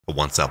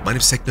What's up, my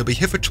name is Technoby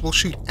here for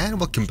Troubleshoot and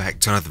welcome back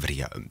to another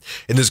video.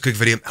 In this quick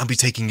video, I'll be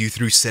taking you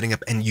through setting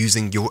up and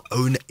using your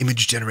own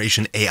image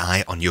generation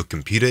AI on your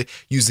computer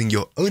using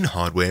your own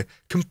hardware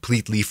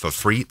completely for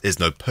free. There's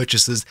no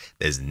purchases,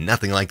 there's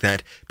nothing like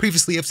that.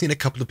 Previously, I've seen a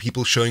couple of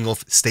people showing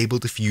off Stable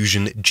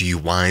Diffusion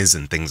GUIs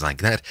and things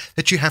like that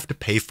you have to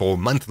pay for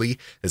monthly.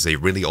 There's a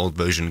really old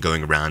version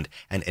going around,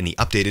 and any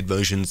updated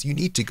versions, you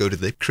need to go to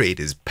the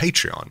creator's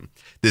Patreon.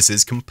 This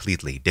is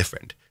completely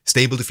different.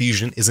 Stable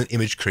Diffusion is an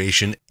image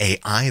creation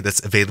AI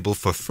that's available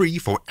for free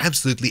for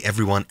absolutely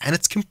everyone, and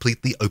it's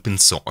completely open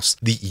source.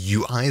 The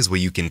UIs where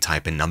you can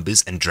type in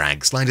numbers and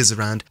drag sliders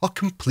around are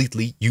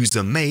completely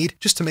user-made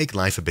just to make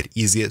life a bit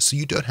easier so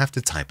you don't have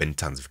to type in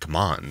tons of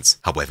commands.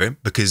 However,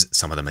 because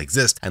some of them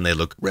exist and they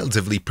look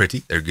relatively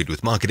pretty, they're good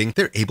with marketing,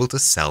 they're able to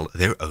sell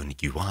their own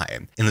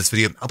UI. In this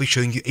video, I'll be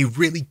showing you a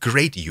really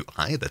great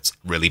UI that's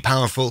really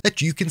powerful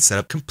that you can set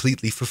up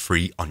completely for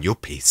free on your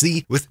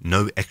PC with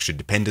no extra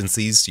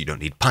dependencies. You don't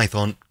need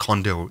Python,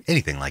 Conda, or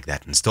anything like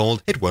that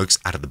installed. It works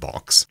out of the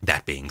box.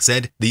 That being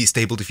said, the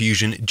Stable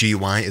Diffusion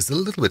GUI is a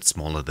little bit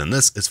smaller than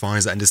this as far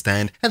as I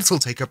understand, and this will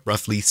take up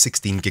roughly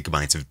 16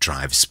 gigabytes of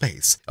drive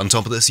space. On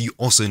top of this, you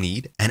also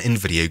need an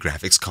NVIDIA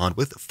graphics card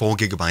with 4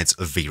 gigabytes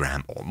of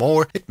VRAM or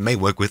more. It may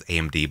work with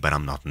AMD, but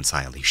I'm not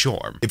entirely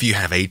sure. If you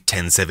have a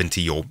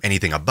 1070 or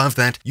anything above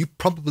that, you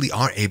probably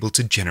are able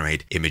to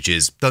generate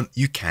images, though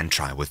you can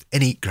try with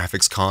any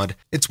graphics card.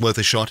 It's worth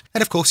a shot,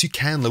 and of course you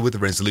can lower the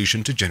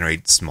resolution to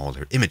generate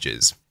smaller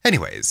images.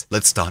 Anyways,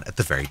 let's start at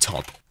the very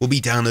top. We'll be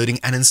downloading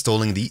and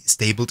installing the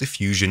Stable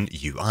Diffusion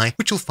UI,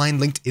 which you'll find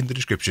linked in the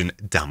description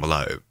down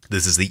below.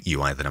 This is the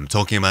UI that I'm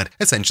talking about.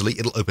 Essentially,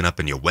 it'll open up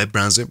in your web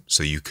browser,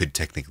 so you could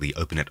technically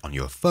open it on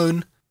your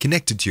phone,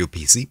 connected to your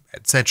PC,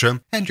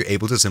 etc., and you're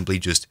able to simply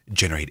just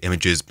generate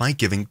images by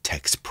giving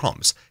text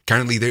prompts.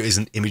 Currently, there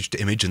isn't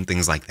image-to-image and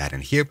things like that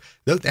in here,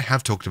 though they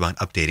have talked about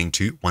updating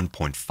to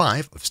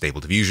 1.5 of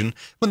Stable Diffusion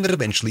when that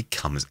eventually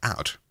comes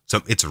out.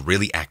 So it's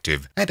really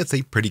active, and it's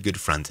a pretty good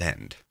front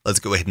end.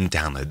 Let's go ahead and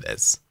download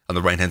this. On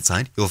the right-hand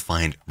side, you'll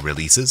find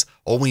releases.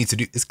 All we need to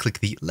do is click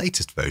the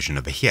latest version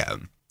over here.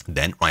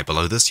 Then, right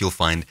below this, you'll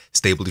find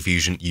Stable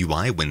Diffusion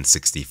UI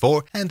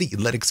Win64 and the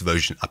Linux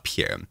version up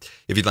here.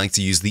 If you'd like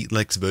to use the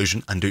Linux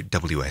version under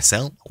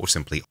WSL or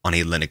simply on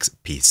a Linux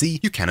PC,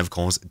 you can, of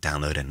course,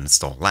 download and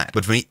install that.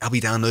 But for me, I'll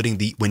be downloading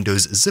the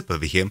Windows zip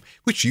over here,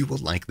 which you will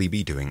likely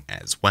be doing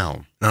as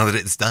well. Now that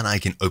it's done, I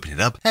can open it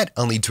up, and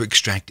I'll need to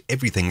extract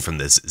everything from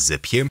this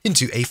zip here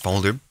into a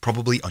folder,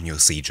 probably on your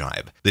C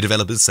drive. The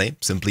developers say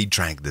simply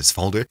drag this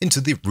folder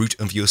into the root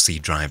of your C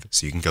drive,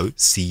 so you can go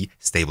C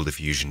Stable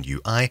Diffusion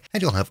UI,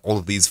 and you'll have all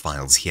of these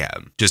files here.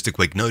 Just a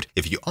quick note,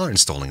 if you are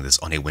installing this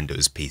on a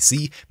Windows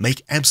PC,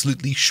 make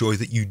absolutely sure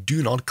that you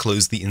do not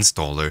close the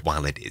installer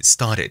while it is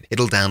started.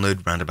 It'll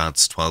download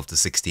roundabouts 12 to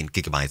 16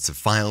 gigabytes of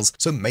files,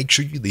 so make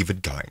sure you leave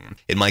it going.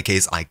 In my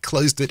case, I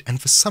closed it, and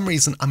for some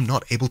reason, I'm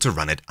not able to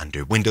run it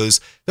under Windows,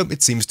 though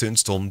it seems to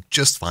install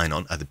just fine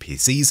on other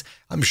PCs.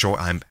 I'm sure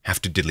I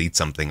have to delete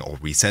something or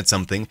reset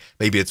something.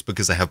 Maybe it's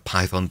because I have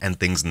Python and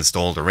things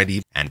installed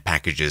already, and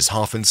packages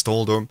half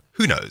installed, or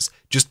who knows.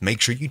 Just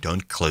make sure you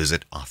don't close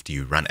it after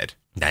you run it.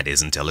 That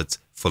is until it's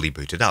fully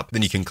booted up.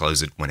 Then you can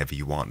close it whenever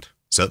you want.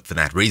 So for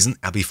that reason,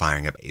 I'll be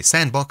firing up a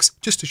sandbox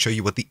just to show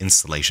you what the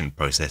installation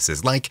process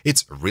is like.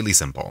 It's really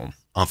simple.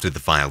 After the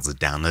files are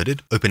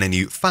downloaded, open a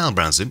new file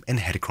browser and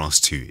head across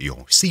to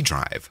your C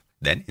drive.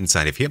 Then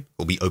inside of here,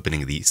 we'll be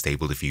opening the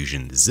Stable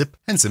Diffusion zip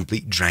and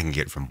simply dragging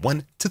it from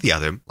one to the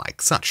other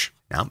like such.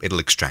 Now it'll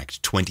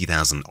extract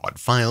 20,000 odd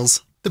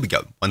files. There we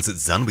go. Once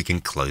it's done, we can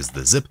close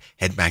the zip,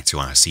 head back to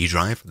our C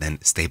drive, then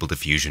Stable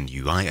Diffusion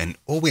UI, and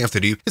all we have to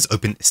do is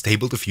open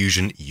Stable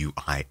Diffusion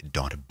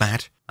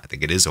UI.bat, I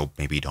think it is, or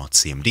maybe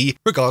 .cmd.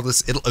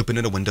 Regardless, it'll open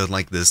in a window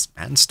like this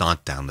and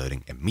start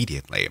downloading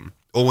immediately.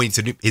 All we need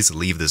to do is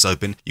leave this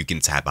open. You can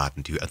tab out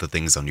and do other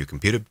things on your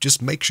computer.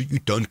 Just make sure you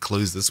don't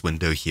close this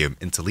window here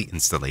until the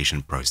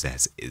installation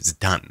process is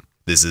done.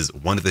 This is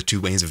one of the two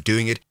ways of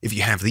doing it. If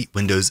you have the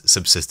Windows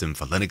subsystem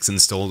for Linux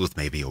installed with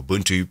maybe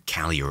Ubuntu,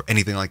 Kali, or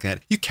anything like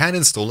that, you can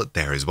install it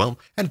there as well.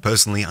 And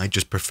personally, I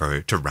just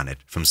prefer to run it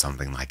from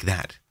something like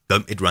that,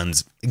 though it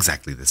runs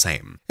exactly the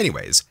same.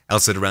 Anyways, I'll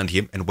sit around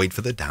here and wait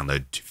for the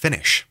download to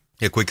finish.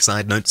 A quick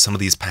side note, some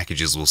of these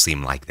packages will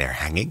seem like they're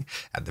hanging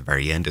at the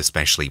very end,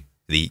 especially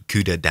the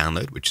CUDA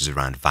download, which is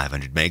around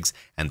 500 megs,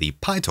 and the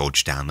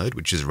PyTorch download,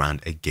 which is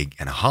around 1.5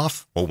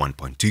 gigs or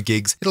 1.2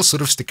 gigs. It'll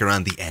sort of stick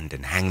around the end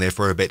and hang there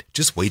for a bit.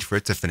 Just wait for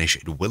it to finish.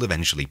 It will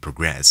eventually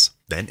progress.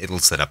 Then it'll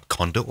set up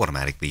Conda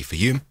automatically for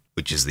you,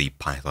 which is the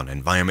Python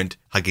environment,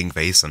 Hugging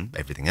Face, and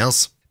everything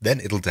else. Then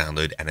it'll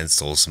download and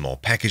install some more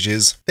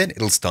packages. Then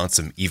it'll start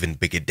some even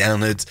bigger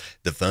downloads,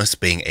 the first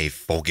being a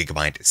 4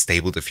 gigabyte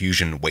Stable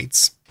Diffusion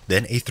weights,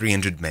 then a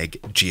 300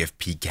 meg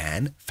GFP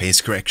GAN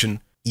face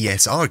correction,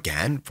 ESR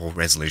GAN for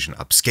resolution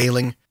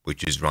upscaling,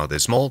 which is rather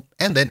small,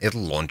 and then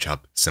it'll launch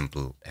up,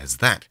 simple as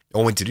that.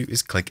 All we need to do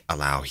is click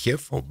allow here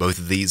for both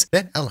of these,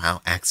 then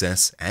allow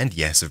access, and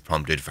yes, if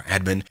prompted for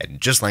admin,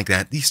 and just like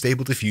that, the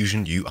Stable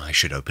Diffusion UI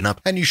should open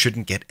up, and you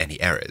shouldn't get any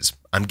errors.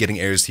 I'm getting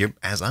errors here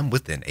as I'm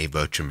within a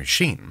virtual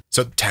machine.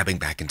 So tabbing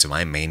back into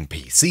my main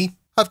PC,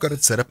 I've got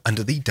it set up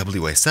under the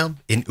WSL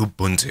in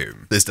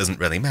Ubuntu. This doesn't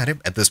really matter.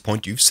 At this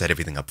point, you've set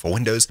everything up for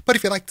Windows, but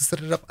if you like to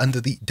set it up under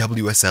the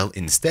WSL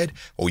instead,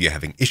 or you're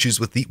having issues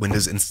with the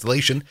Windows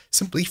installation,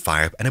 simply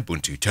fire up an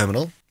Ubuntu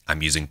terminal.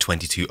 I'm using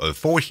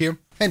 2204 here,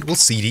 and we'll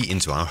cd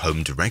into our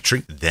home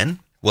directory. Then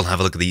we'll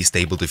have a look at the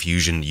Stable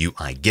Diffusion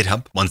UI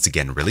GitHub, once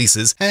again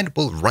releases, and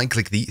we'll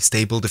right-click the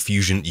Stable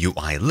Diffusion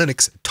UI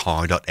Linux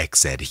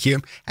tar.xz here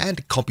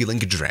and copy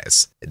link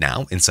address.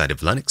 Now, inside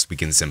of Linux, we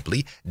can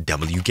simply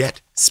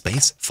wget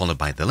space followed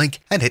by the link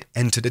and hit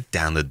enter to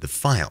download the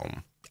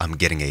file. I'm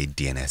getting a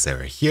DNS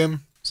error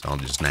here, so I'll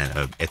just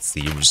nano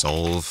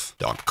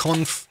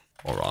etcresolve.conf,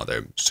 or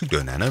rather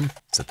sudo nano,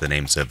 set the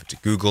name server to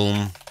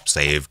Google,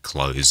 save,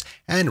 close,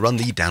 and run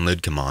the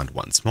download command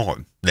once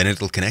more. Then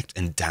it'll connect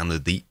and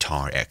download the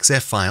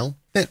tar.xf file.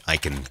 Then I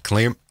can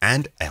clear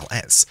and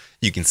ls.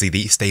 You can see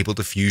the Stable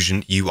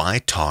Diffusion UI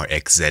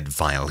tar.xz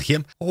file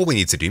here. All we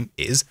need to do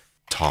is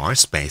tar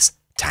space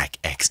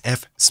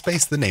tac.xf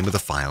space the name of the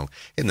file.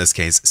 In this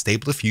case,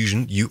 Stable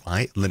Diffusion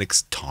UI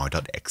Linux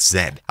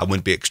tar.xz. I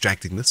won't be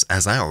extracting this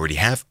as I already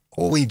have.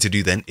 All we need to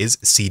do then is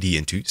cd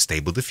into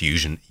Stable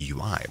Diffusion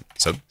UI.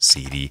 So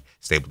cd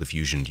Stable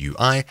Diffusion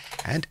UI,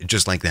 and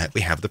just like that,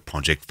 we have the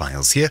project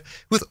files here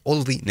with all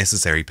of the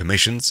necessary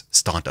permissions.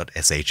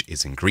 Start.sh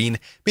is in green,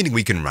 meaning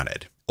we can run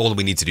it. All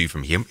we need to do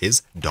from here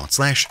is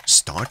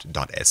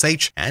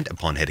 /start.sh, and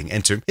upon hitting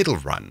enter, it'll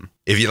run.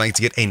 If you'd like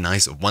to get a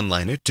nice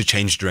one-liner to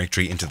change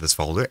directory into this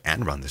folder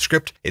and run the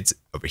script, it's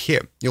over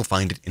here. You'll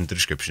find it in the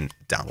description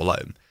down below.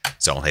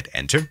 So I'll hit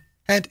enter.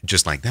 And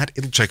just like that,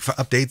 it'll check for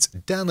updates,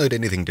 download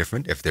anything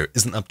different if there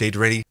is an update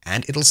ready,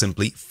 and it'll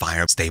simply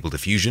fire up Stable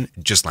Diffusion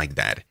just like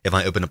that. If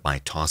I open up my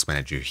task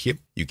manager here,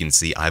 you can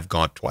see I've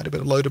got quite a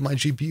bit of load on my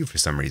GPU for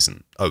some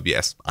reason. Oh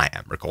yes, I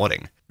am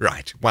recording.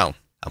 Right, well,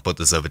 I'll put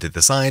this over to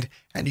the side,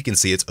 and you can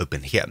see it's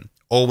open here.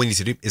 All we need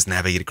to do is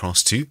navigate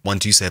across to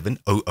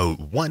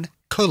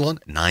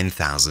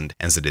 127.001:9000.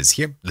 As it is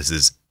here, this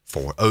is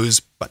 4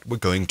 O's, but we're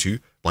going to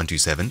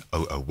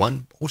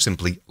 127.001, or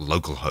simply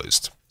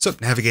localhost. So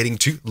navigating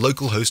to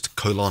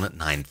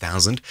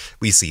localhost:9000,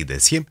 we see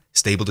this here.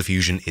 Stable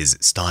Diffusion is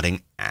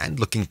starting, and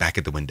looking back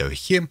at the window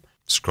here,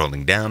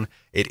 scrolling down,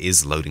 it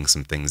is loading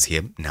some things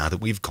here now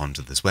that we've gone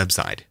to this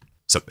website.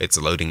 So it's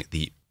loading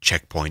the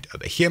checkpoint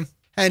over here,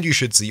 and you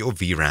should see your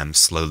VRAM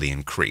slowly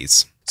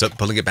increase. So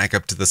pulling it back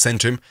up to the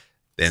center,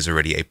 there's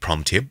already a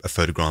prompt here, a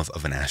photograph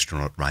of an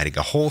astronaut riding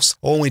a horse.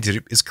 All we need to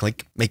do is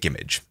click make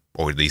image,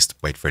 or at least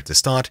wait for it to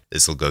start.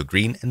 This will go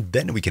green, and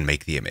then we can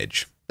make the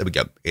image. There we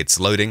go, it's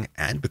loading,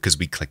 and because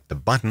we clicked the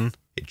button,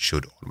 it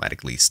should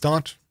automatically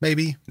start,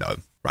 maybe? No.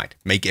 Right,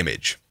 make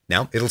image.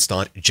 Now it'll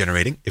start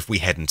generating. If we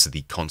head into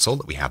the console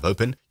that we have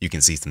open, you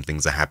can see some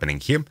things are happening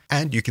here,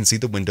 and you can see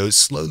the windows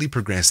slowly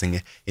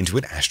progressing into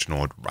an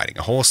astronaut riding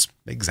a horse,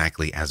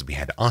 exactly as we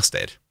had asked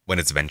it. When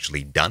it's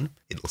eventually done,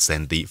 it'll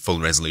send the full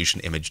resolution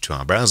image to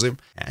our browser,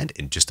 and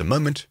in just a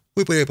moment,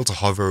 we'll be able to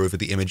hover over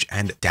the image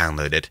and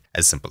download it,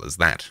 as simple as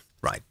that.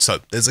 Right, so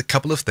there's a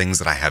couple of things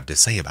that I have to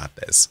say about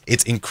this.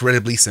 It's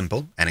incredibly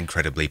simple and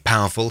incredibly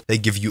powerful. They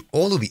give you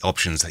all of the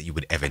options that you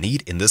would ever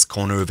need in this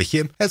corner over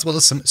here, as well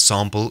as some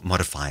sample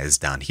modifiers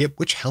down here,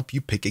 which help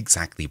you pick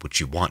exactly what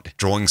you want.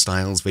 Drawing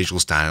styles, visual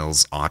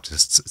styles,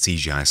 artists,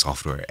 CGI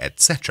software,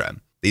 etc.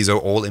 These are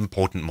all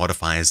important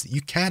modifiers that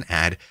you can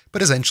add,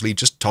 but essentially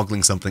just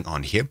toggling something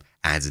on here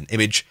adds an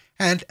image,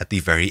 and at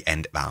the very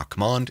end of our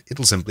command,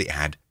 it'll simply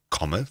add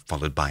comma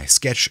followed by a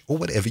sketch or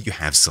whatever you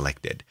have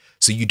selected.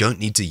 So you don't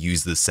need to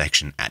use this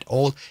section at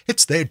all.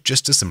 It's there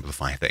just to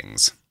simplify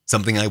things.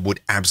 Something I would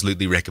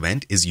absolutely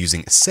recommend is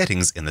using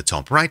settings in the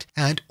top right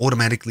and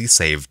automatically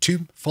save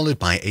to followed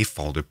by a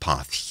folder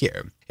path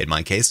here. In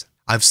my case,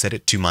 I've set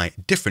it to my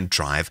different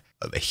drive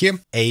over here,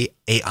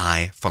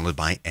 AI followed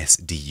by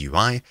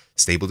SDUI,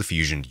 Stable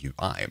Diffusion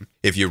UI.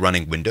 If you're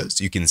running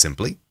Windows, you can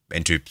simply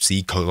enter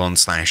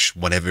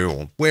C:/whatever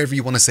or wherever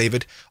you want to save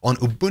it. On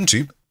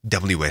Ubuntu,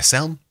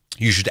 WSL,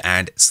 you should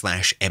add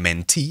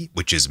 /MNT,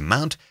 which is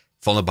mount,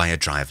 followed by a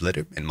drive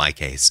letter, in my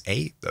case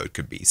A, though it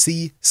could be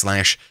C,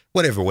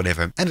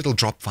 /whatever, and it'll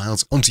drop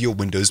files onto your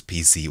Windows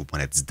PC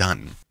when it's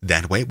done.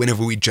 That way,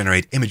 whenever we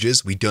generate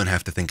images, we don't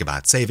have to think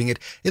about saving it.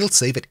 It'll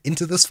save it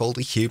into this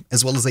folder here,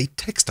 as well as a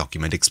text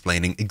document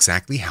explaining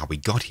exactly how we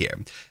got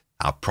here,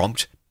 our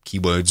prompt,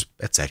 keywords,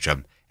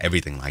 etc.,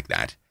 everything like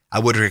that. I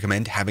would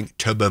recommend having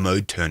turbo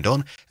mode turned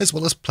on, as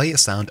well as play a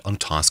sound on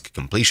task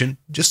completion,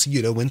 just so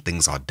you know when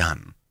things are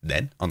done.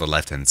 Then, on the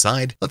left-hand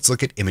side, let's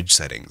look at image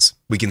settings.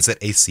 We can set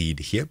a seed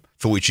here,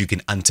 for which you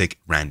can untick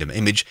random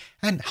image,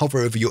 and hover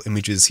over your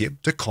images here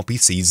to copy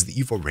seeds that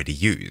you've already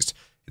used.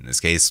 In this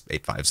case,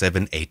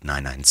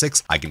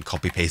 8578996, I can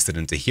copy-paste it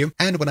into here,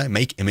 and when I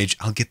make image,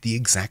 I'll get the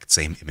exact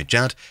same image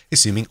out,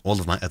 assuming all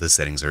of my other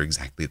settings are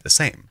exactly the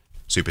same.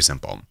 Super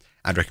simple.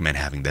 I'd recommend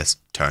having this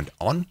turned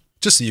on,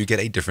 just so you get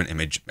a different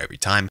image every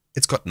time.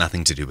 It's got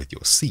nothing to do with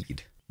your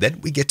seed. Then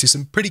we get to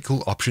some pretty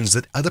cool options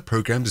that other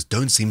programs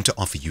don't seem to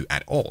offer you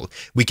at all.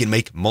 We can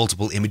make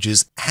multiple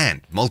images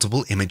and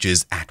multiple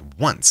images at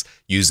once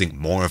using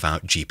more of our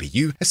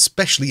GPU,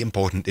 especially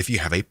important if you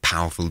have a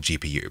powerful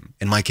GPU.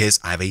 In my case,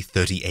 I have a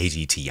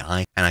 3080 Ti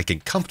and I can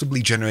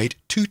comfortably generate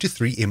 2 to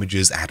 3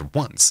 images at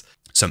once.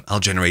 So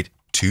I'll generate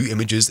 2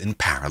 images in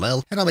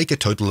parallel and I'll make a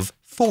total of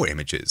 4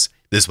 images.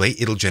 This way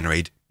it'll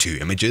generate 2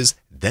 images,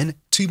 then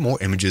 2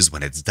 more images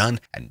when it's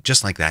done, and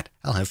just like that,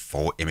 I'll have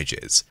 4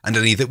 images.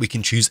 Underneath it, we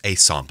can choose a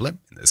sampler.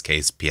 In this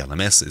case,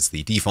 PLMS is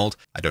the default.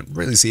 I don't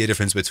really see a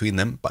difference between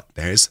them, but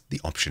there's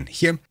the option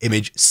here.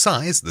 Image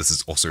size, this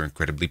is also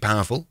incredibly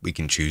powerful. We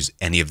can choose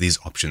any of these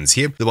options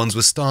here. The ones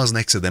with stars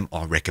next to them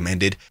are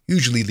recommended.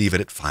 Usually leave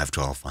it at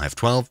 512,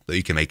 512, though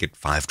you can make it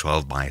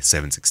 512 by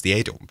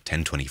 768 or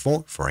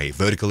 1024 for a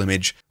vertical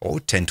image, or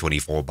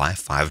 1024 by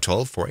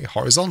 512 for a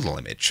horizontal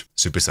image.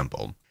 Super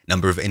simple.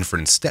 Number of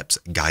inference steps,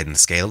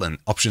 guidance scale, and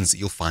options that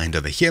you'll find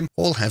over here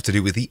all have to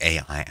do with the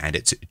AI and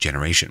its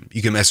generation.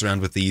 You can mess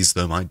around with these,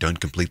 though I don't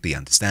completely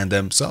understand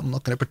them, so I'm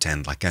not going to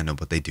pretend like I know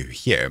what they do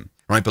here.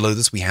 Right below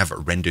this, we have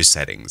render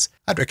settings.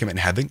 I'd recommend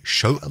having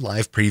show a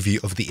live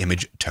preview of the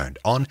image turned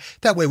on.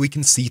 That way we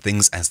can see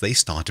things as they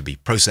start to be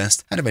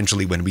processed, and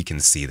eventually when we can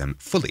see them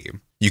fully.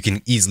 You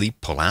can easily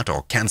pull out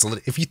or cancel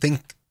it if you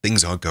think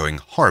things are going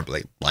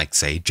horribly, like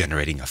say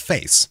generating a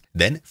face.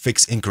 Then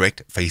fix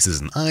incorrect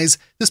faces and eyes.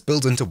 This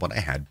builds into what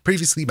I had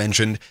previously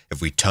mentioned.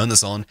 If we turn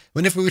this on,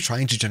 whenever we're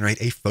trying to generate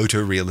a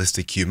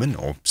photorealistic human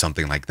or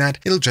something like that,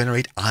 it'll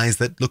generate eyes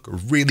that look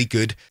really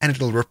good and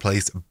it'll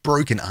replace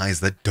broken eyes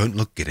that don't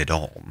look good at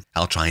all.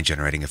 I'll try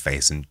generating a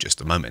face in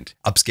just a moment.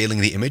 Upscaling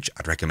the image,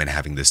 I'd recommend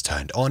having this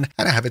turned on,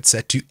 and I have it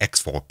set to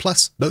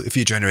X4+, though if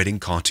you're generating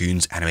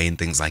cartoons, anime and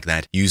things like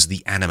that, use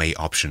the anime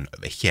option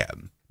over here.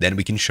 Then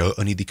we can show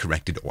only the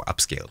corrected or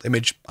upscaled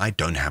image. I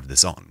don't have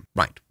this on.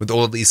 Right, with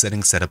all of these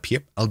settings set up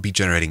here, I'll be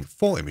generating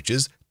 4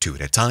 images, 2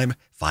 at a time,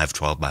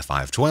 512 by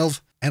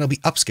 512, and I'll be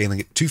upscaling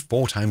it to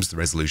 4 times the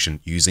resolution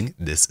using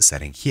this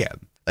setting here.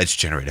 Let's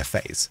generate a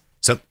face.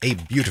 So a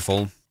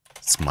beautiful,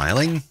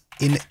 smiling,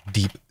 in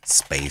deep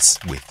space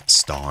with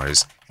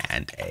stars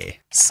and a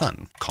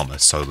sun,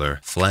 solar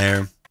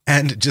flare.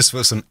 And just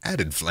for some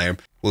added flair,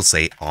 we'll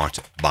say art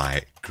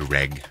by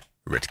Greg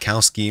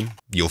Rutkowski.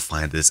 You'll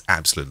find this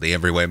absolutely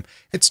everywhere.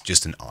 It's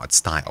just an art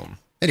style.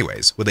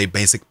 Anyways, with a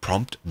basic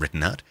prompt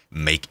written out,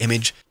 make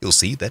image, you'll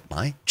see that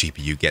my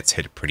GPU gets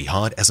hit pretty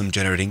hard as I'm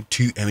generating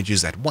 2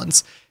 images at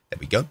once. There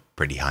we go,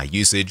 pretty high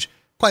usage,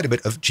 quite a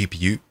bit of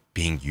GPU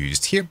being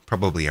used here,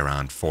 probably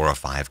around 4 or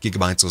 5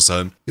 gigabytes or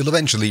so. You'll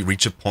eventually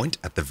reach a point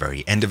at the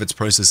very end of its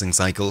processing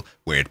cycle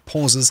where it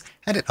pauses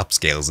and it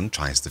upscales and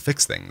tries to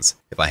fix things.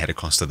 If I head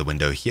across to the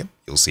window here,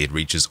 you'll see it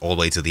reaches all the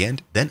way to the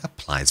end, then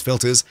applies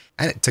filters,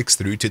 and it ticks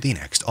through to the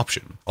next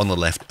option. On the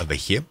left over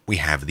here, we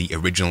have the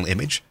original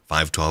image,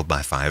 512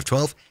 by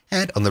 512,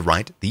 and on the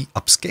right, the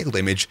upscaled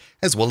image,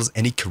 as well as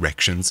any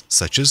corrections,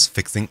 such as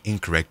fixing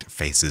incorrect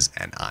faces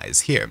and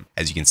eyes here.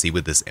 As you can see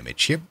with this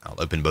image here,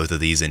 I'll open both of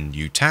these in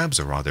new tabs,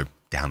 or rather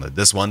download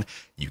this one.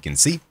 You can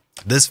see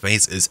this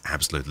face is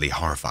absolutely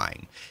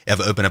horrifying. If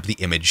I open up the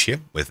image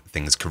here with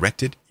things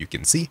corrected, you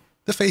can see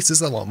the face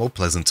is a lot more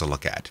pleasant to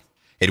look at.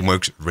 It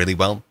works really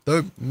well,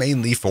 though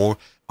mainly for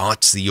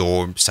artsy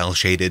or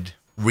cel-shaded,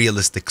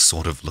 realistic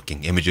sort of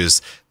looking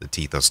images. The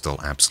teeth are still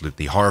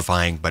absolutely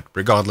horrifying, but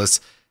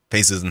regardless,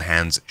 faces and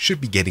hands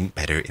should be getting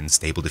better in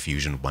Stable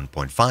Diffusion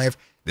 1.5.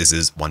 This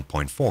is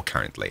 1.4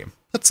 currently.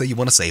 Let's say you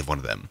want to save one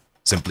of them.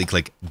 Simply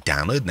click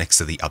download next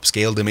to the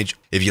upscaled image.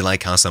 If you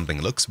like how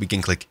something looks, we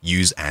can click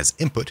use as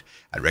input.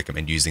 I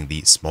recommend using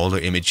the smaller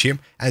image here,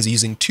 as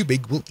using too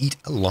big will eat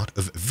a lot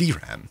of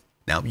VRAM.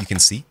 Now you can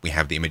see we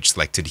have the image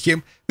selected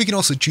here. We can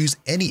also choose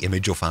any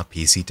image off our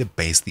PC to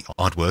base the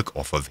artwork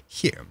off of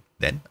here.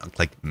 Then I'll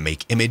click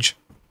make image.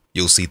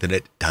 You'll see that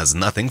it does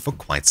nothing for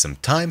quite some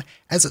time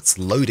as it's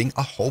loading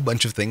a whole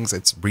bunch of things.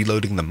 It's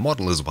reloading the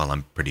model as well,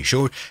 I'm pretty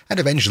sure, and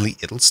eventually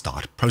it'll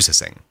start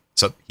processing.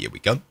 So here we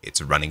go.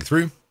 It's running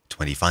through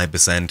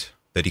 25%,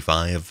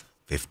 35,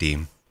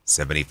 50,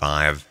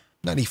 75,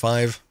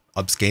 95,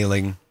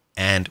 upscaling,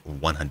 and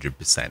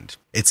 100%.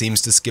 It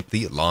seems to skip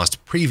the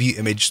last preview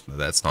image, though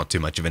that's not too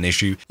much of an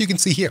issue. You can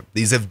see here,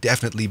 these have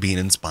definitely been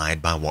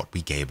inspired by what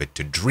we gave it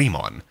to dream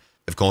on.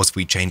 Of course, if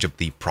we change up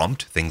the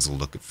prompt, things will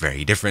look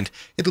very different.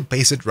 It'll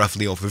base it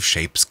roughly off of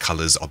shapes,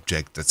 colors,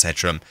 objects,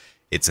 etc.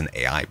 It's an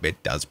AI, but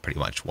it does pretty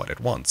much what it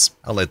wants.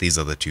 I'll let these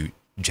other two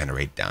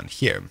generate down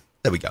here.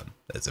 There we go.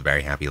 There's a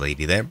very happy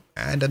lady there,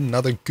 and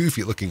another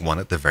goofy looking one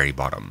at the very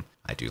bottom.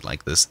 I do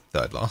like this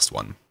third last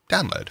one.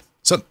 Download.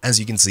 So, as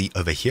you can see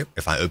over here,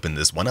 if I open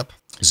this one up,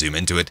 zoom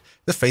into it,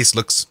 the face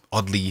looks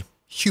oddly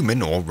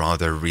human, or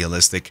rather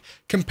realistic,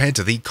 compared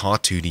to the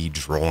cartoony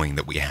drawing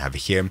that we have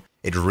here.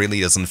 It really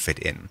doesn't fit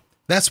in.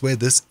 That's where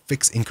this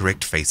fix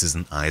incorrect faces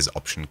and eyes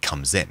option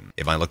comes in.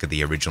 If I look at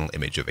the original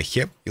image over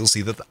here, you'll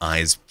see that the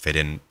eyes fit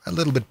in a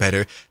little bit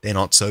better. They're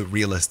not so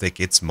realistic,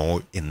 it's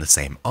more in the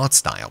same art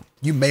style.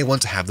 You may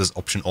want to have this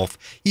option off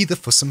either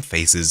for some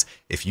faces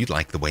if you'd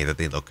like the way that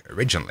they look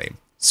originally.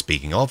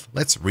 Speaking of,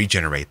 let's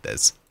regenerate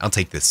this. I'll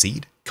take this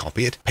seed,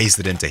 copy it, paste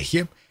it into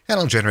here, and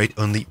I'll generate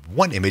only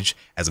one image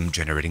as I'm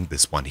generating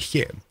this one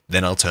here.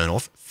 Then I'll turn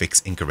off fix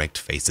incorrect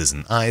faces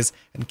and eyes,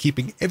 and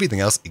keeping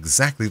everything else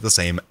exactly the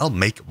same, I'll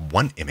make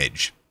one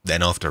image.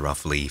 Then after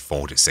roughly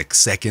 4 to 6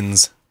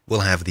 seconds,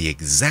 we'll have the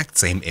exact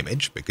same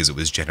image because it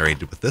was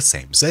generated with the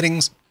same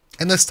settings,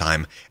 and this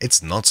time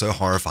it's not so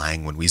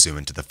horrifying when we zoom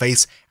into the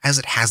face as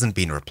it hasn't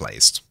been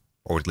replaced,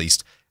 or at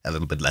least a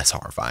little bit less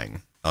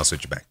horrifying. I'll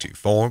switch back to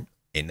 4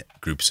 in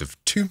groups of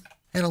 2,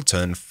 and I'll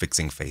turn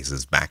fixing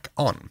faces back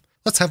on.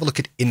 Let's have a look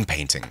at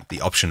Inpainting,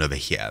 the option over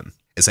here.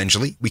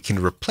 Essentially, we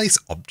can replace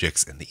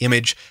objects in the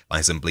image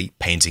by simply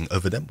painting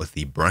over them with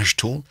the brush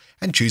tool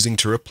and choosing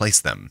to replace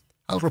them.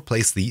 I'll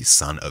replace the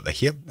sun over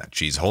here that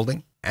she's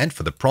holding, and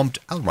for the prompt,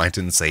 I'll write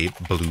and say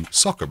blue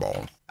soccer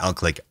ball. I'll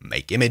click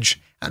Make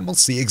Image, and we'll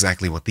see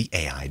exactly what the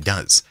AI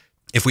does.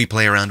 If we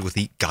play around with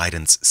the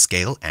guidance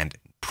scale and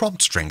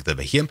prompt strength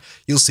over here,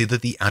 you'll see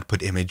that the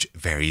output image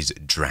varies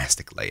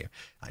drastically.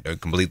 I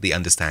don't completely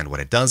understand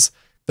what it does,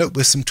 though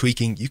with some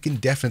tweaking, you can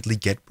definitely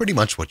get pretty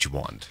much what you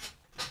want.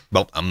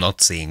 Well, I'm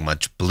not seeing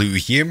much blue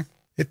here.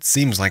 It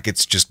seems like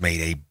it's just made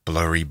a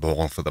blurry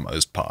ball for the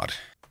most part.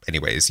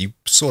 Anyways, you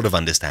sort of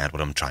understand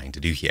what I'm trying to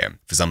do here.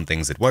 For some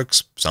things it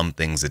works, some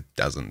things it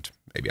doesn't.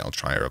 Maybe I'll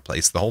try to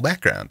replace the whole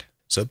background.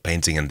 So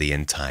painting in the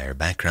entire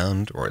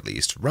background, or at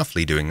least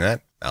roughly doing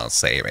that, I'll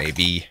say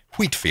maybe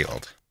wheat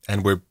field.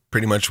 And we're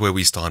pretty much where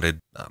we started.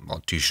 I'm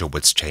not too sure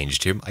what's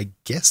changed here. I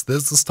guess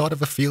there's the start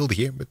of a field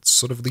here. It's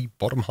sort of the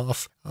bottom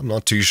half. I'm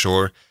not too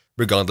sure.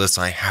 Regardless,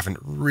 I haven't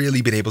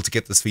really been able to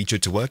get this feature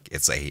to work.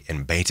 It's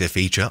in beta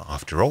feature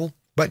after all,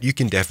 but you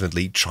can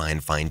definitely try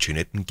and fine-tune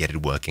it and get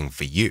it working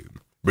for you.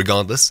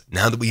 Regardless,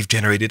 now that we've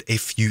generated a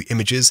few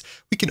images,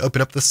 we can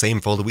open up the same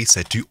folder we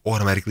set to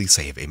automatically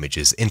save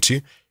images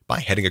into by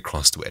heading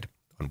across to it.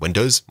 On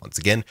Windows, once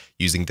again,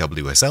 using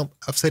WSL,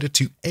 I've set it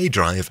to A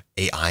drive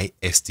AI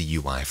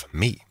STUI for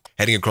me.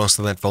 Heading across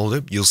to that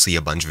folder, you'll see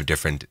a bunch of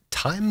different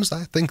times,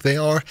 I think they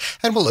are,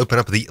 and we'll open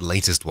up the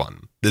latest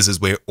one. This is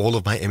where all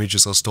of my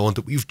images are stored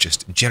that we've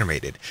just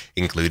generated,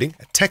 including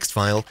a text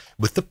file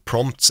with the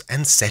prompts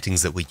and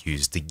settings that we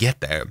used to get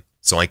there.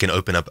 So I can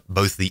open up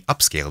both the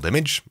upscaled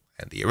image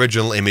and the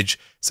original image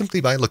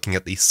simply by looking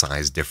at the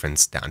size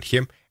difference down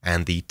here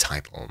and the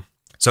title.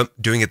 So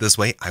doing it this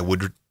way, I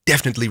would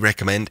definitely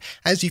recommend,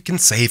 as you can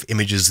save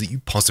images that you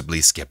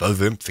possibly skip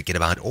over, forget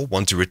about, or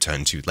want to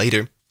return to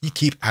later. You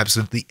keep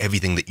absolutely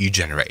everything that you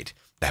generate.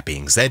 That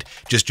being said,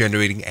 just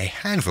generating a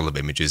handful of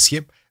images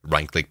here,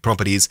 right-click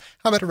properties,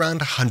 I'm at around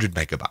 100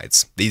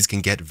 megabytes. These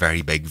can get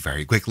very big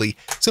very quickly.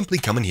 Simply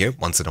come in here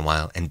once in a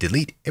while and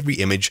delete every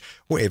image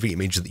or every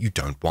image that you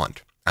don't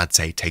want. I'd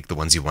say take the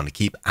ones you want to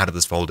keep out of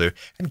this folder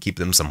and keep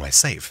them somewhere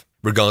safe.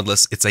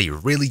 Regardless, it's a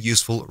really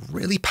useful,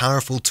 really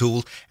powerful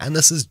tool, and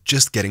this is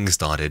just getting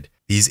started.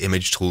 These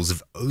image tools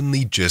have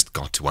only just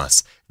got to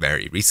us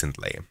very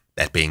recently.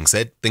 That being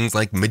said, things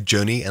like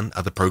Midjourney and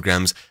other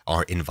programs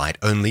are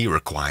invite-only,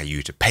 require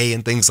you to pay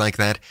and things like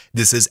that.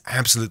 This is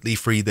absolutely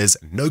free, there's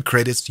no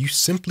credits, you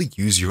simply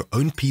use your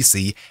own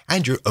PC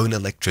and your own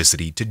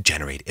electricity to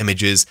generate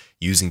images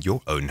using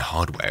your own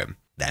hardware.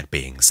 That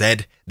being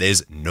said,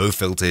 there's no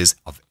filters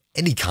of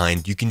any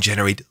kind, you can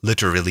generate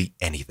literally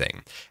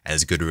anything.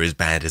 As good or as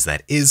bad as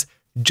that is,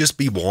 just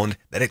be warned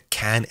that it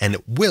can and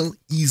will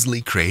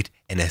easily create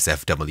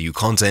NSFW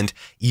content,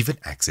 even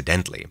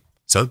accidentally.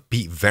 So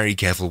be very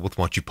careful with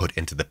what you put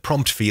into the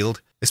prompt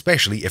field,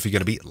 especially if you're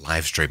going to be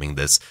live streaming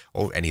this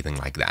or anything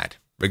like that.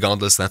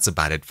 Regardless, that's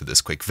about it for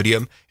this quick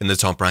video. In the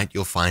top right,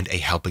 you'll find a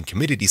help and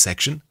community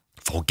section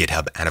for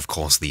GitHub and of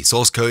course the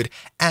source code,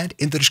 and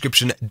in the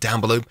description down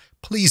below,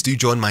 please do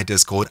join my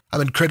Discord.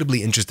 I'm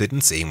incredibly interested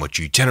in seeing what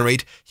you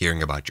generate,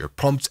 hearing about your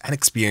prompts and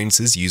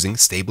experiences using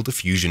Stable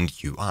Diffusion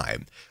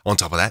UI. On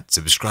top of that,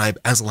 subscribe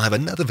as I'll have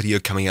another video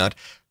coming out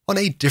on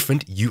a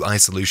different UI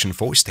solution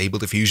for Stable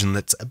Diffusion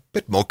that's a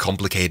bit more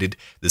complicated.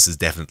 This is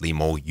definitely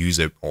more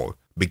user or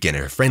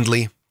beginner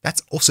friendly.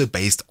 That's also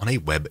based on a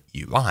web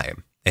UI.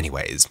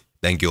 Anyways,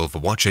 thank you all for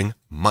watching.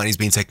 My name's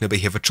been Technobe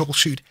here for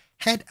Troubleshoot,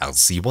 and I'll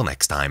see you all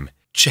next time.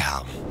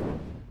 Ciao.